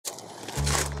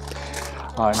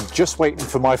I'm just waiting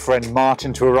for my friend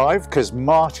Martin to arrive because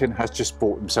Martin has just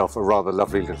bought himself a rather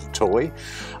lovely little toy,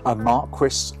 a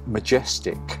Marquis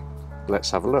Majestic. Let's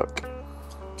have a look.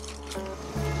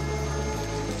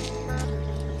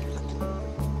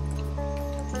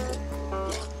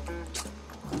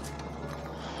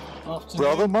 Afternoon.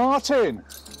 Brother Martin,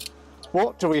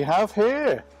 what do we have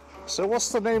here? So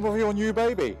what's the name of your new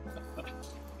baby?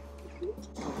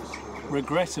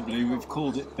 Regrettably, we've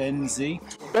called it Benzie.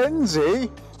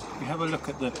 Benzie? If you have a look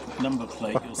at the number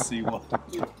plate, you'll see what the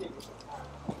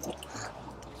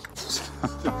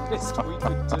best we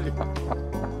could do.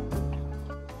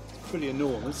 Pretty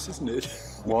enormous, isn't it?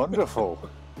 Wonderful.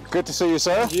 Good to see you,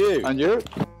 sir. And you. And you?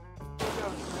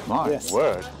 My Yes.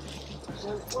 word.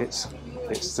 It's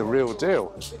the real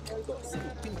deal.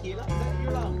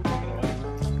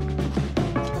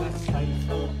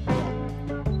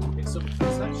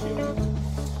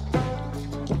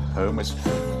 Home is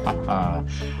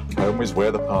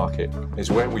where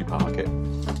where we park it.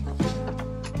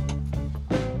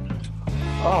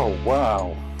 Oh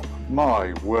wow,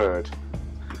 my word.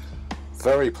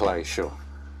 Very palatial.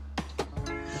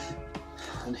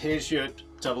 And here's your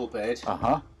double bed.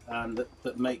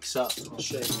 That makes up. I'll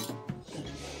show you.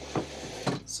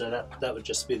 So that would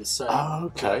just be the same. Oh,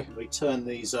 okay. We turn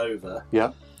these over.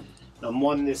 Yeah. And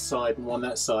one this side and one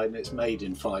that side, and it's made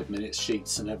in 5 minutes,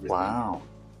 sheets and everything. Wow.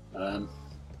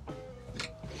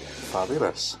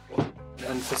 Fabulous.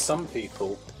 And for some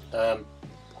people, the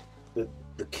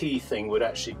key thing would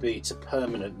actually be to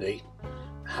permanently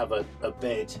have a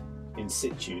bed in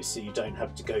situ, so you don't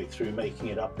have to go through making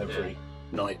it up every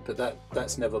night. But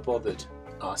that's never bothered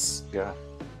us. Yeah.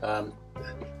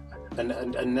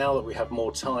 And now that we have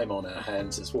more time on our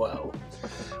hands as well,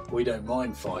 we don't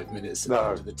mind 5 minutes at the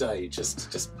end of the day,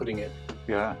 just putting it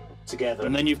together.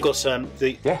 And then you've got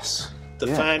the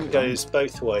fan goes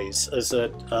both ways as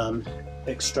a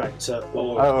extractor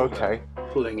or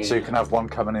pulling in. So you can have one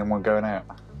coming in, one going out.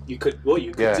 You could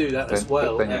do that as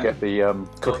well. Then you get the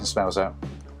cooking smells out.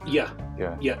 Yeah,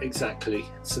 exactly.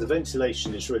 So the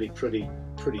ventilation is really pretty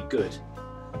good.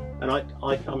 And I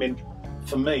mean,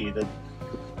 for me, the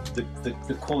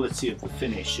quality of the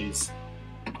finish is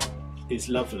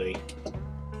lovely.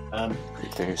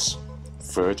 It is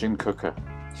virgin cooker.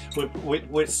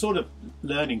 We're sort of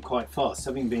learning quite fast,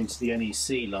 having been to the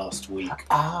NEC last week.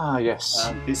 Ah,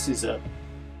 yes. This is a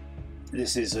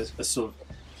sort of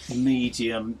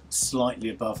medium, slightly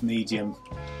above medium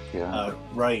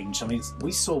range. I mean,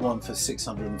 we saw one for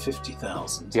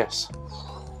 650,000. Yes.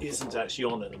 Isn't actually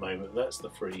on at the moment. That's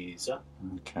the freezer.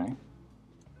 Okay.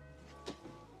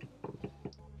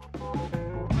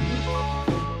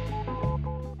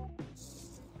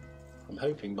 I'm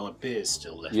hoping my beer's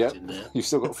still left in there. You've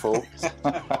still got full.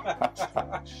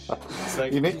 So,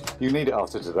 you need it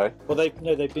after today. Well,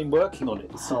 they've been working on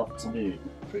it this afternoon.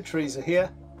 Fridge freezer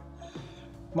here,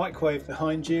 microwave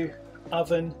behind you,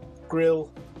 oven,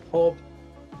 grill, hob.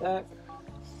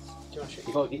 Josh,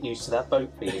 you've got to get used to that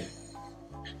boat feeling.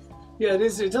 Yeah, it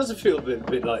is. It doesn't feel a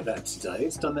bit like that today.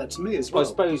 It's done that to me as well. I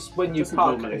suppose when you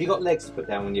park, have you got legs to put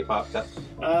down when you parked up?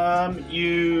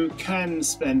 You can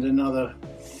spend another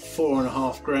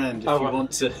 $4.5 grand if you want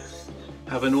to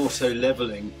have an auto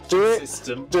levelling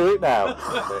system. Do it now.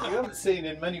 You haven't seen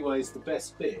in many ways the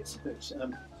best bit. Which,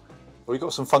 we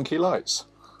got some funky lights.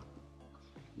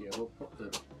 Yeah, we'll put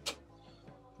the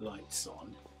lights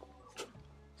on.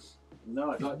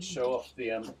 Now I'd like to show off the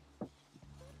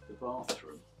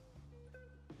bathroom.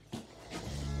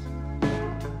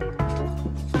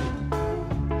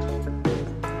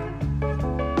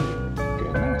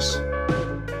 Goodness.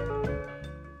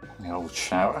 The old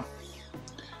shower.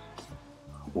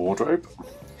 Wardrobe.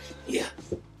 Yeah.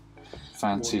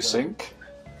 Fancy sink.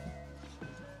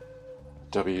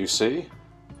 WC.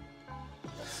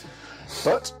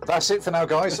 But that's it for now,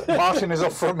 guys. Martin is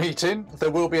off for a meeting.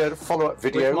 There will be a follow-up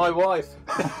video. With my wife.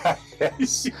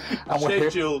 Yes. And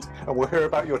Scheduled. We'll hear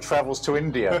about your travels to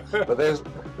India. But there's a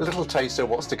little taster of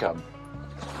what's to come.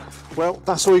 Well,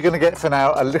 that's all you're going to get for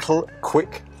now. A little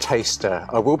quick taster.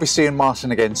 I will be seeing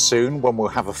Martin again soon when we'll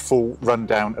have a full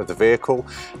rundown of the vehicle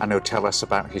and he'll tell us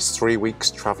about his 3 weeks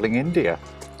travelling India.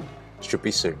 Should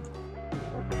be soon.